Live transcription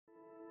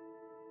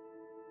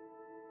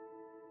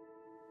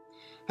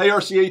Hey,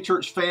 RCA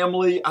Church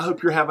family, I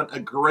hope you're having a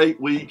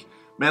great week.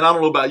 Man, I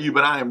don't know about you,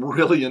 but I am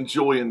really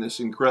enjoying this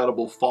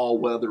incredible fall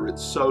weather.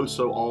 It's so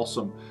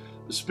awesome.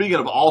 Speaking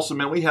of awesome,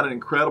 man, we had an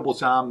incredible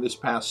time this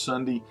past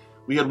Sunday.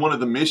 We had one of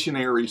the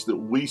missionaries that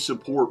we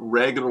support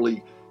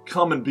regularly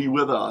come and be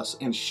with us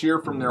and share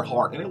from their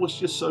heart, and it was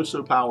just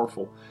so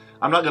powerful.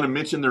 I'm not going to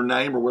mention their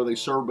name or where they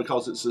serve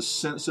because it's a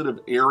sensitive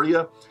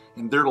area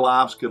and their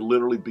lives could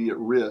literally be at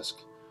risk.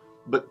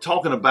 But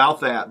talking about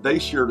that, they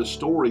shared a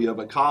story of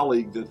a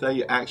colleague that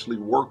they actually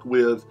worked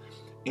with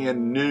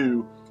and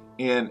knew,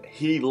 and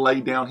he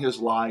laid down his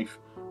life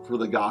for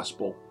the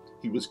gospel.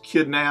 He was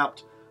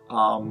kidnapped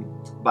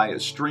by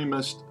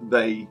extremists.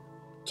 They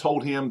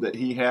told him that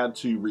he had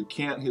to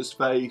recant his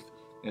faith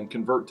and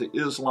convert to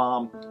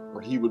Islam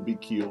or he would be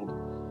killed.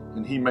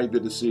 And he made the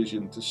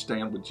decision to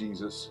stand with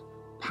Jesus.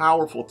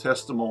 Powerful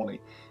testimony.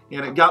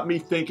 And it got me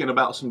thinking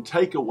about some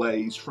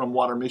takeaways from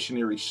what our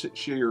missionaries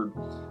shared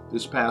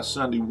this past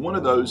Sunday. One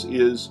of those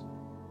is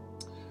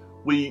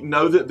we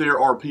know that there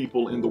are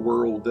people in the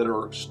world that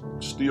are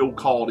still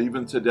called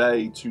even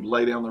today to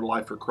lay down their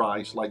life for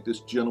Christ, like this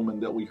gentleman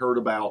that we heard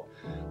about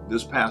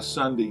this past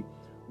Sunday.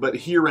 But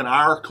here in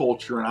our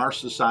culture, in our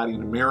society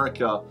in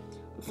America,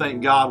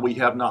 thank God we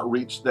have not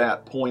reached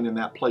that point in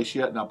that place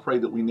yet, and I pray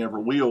that we never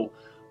will.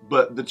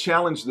 But the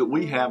challenge that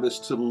we have is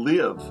to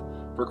live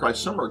for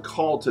Christ. Some are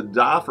called to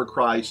die for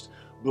Christ,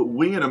 but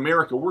we in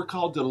America, we're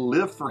called to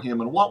live for Him.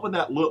 And what would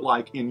that look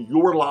like in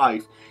your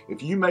life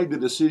if you made the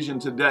decision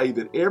today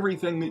that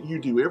everything that you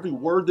do, every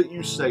word that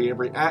you say,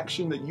 every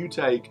action that you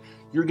take,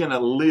 you're going to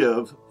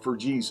live for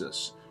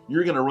Jesus?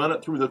 You're going to run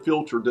it through the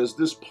filter. Does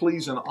this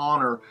please and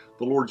honor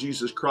the Lord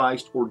Jesus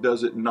Christ, or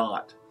does it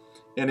not?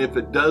 And if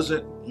it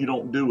doesn't, you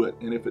don't do it.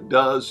 And if it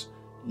does,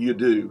 you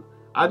do.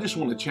 I just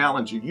want to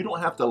challenge you. You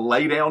don't have to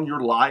lay down your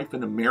life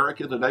in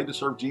America today to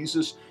serve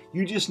Jesus.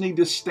 You just need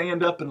to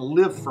stand up and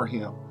live for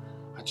Him.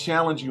 I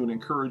challenge you and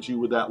encourage you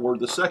with that word.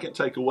 The second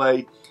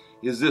takeaway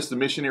is this. The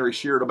missionary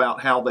shared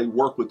about how they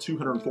work with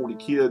 240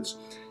 kids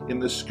in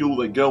this school.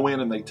 They go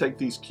in and they take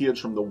these kids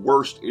from the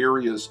worst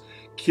areas,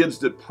 kids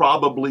that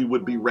probably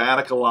would be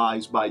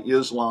radicalized by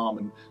Islam,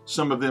 and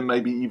some of them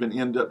maybe even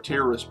end up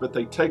terrorists, but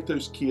they take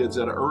those kids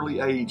at an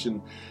early age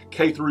in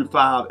K through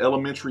 5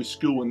 elementary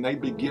school, and they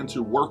begin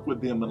to work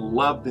with them and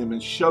love them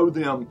and show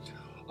them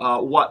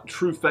what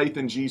true faith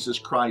in Jesus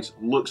Christ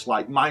looks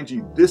like. Mind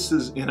you, this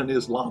is in an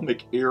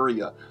Islamic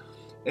area.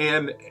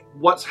 And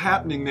what's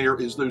happening there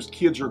is those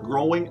kids are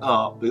growing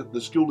up. The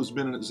school has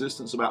been in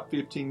existence about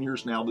 15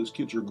 years now. Those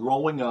kids are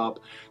growing up.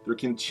 They're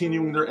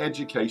continuing their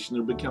education.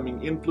 They're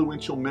becoming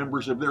influential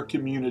members of their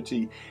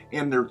community,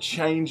 and they're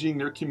changing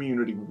their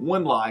community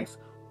one life,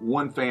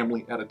 one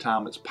family at a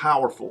time. It's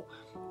powerful.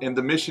 And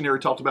the missionary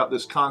talked about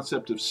this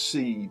concept of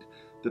seed,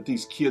 that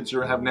these kids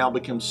have now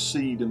become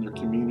seed in their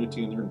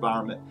community and their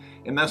environment.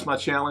 And that's my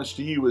challenge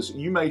to you. Is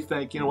you may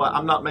think, you know what,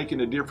 I'm not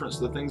making a difference.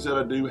 The things that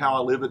I do, how I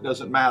live, it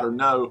doesn't matter.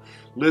 No,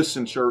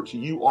 listen, church,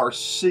 you are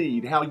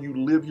seed. How you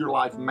live your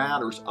life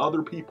matters.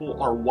 Other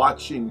people are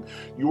watching.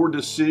 Your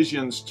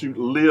decisions to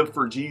live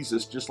for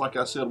Jesus, just like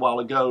I said a while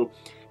ago,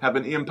 have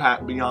an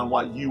impact beyond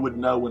what you would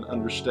know and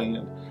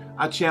understand.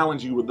 I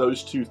challenge you with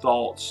those two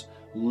thoughts.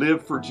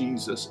 Live for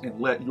Jesus and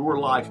let your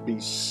life be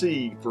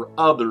seed for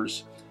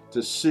others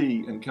to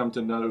see and come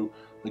to know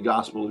the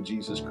gospel of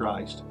Jesus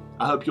Christ.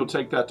 I hope you'll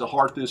take that to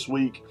heart this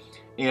week.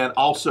 And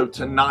also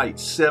tonight,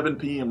 7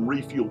 p.m.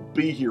 Refuel,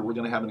 be here. We're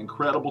going to have an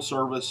incredible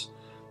service.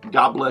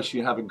 God bless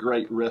you. Have a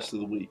great rest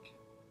of the week.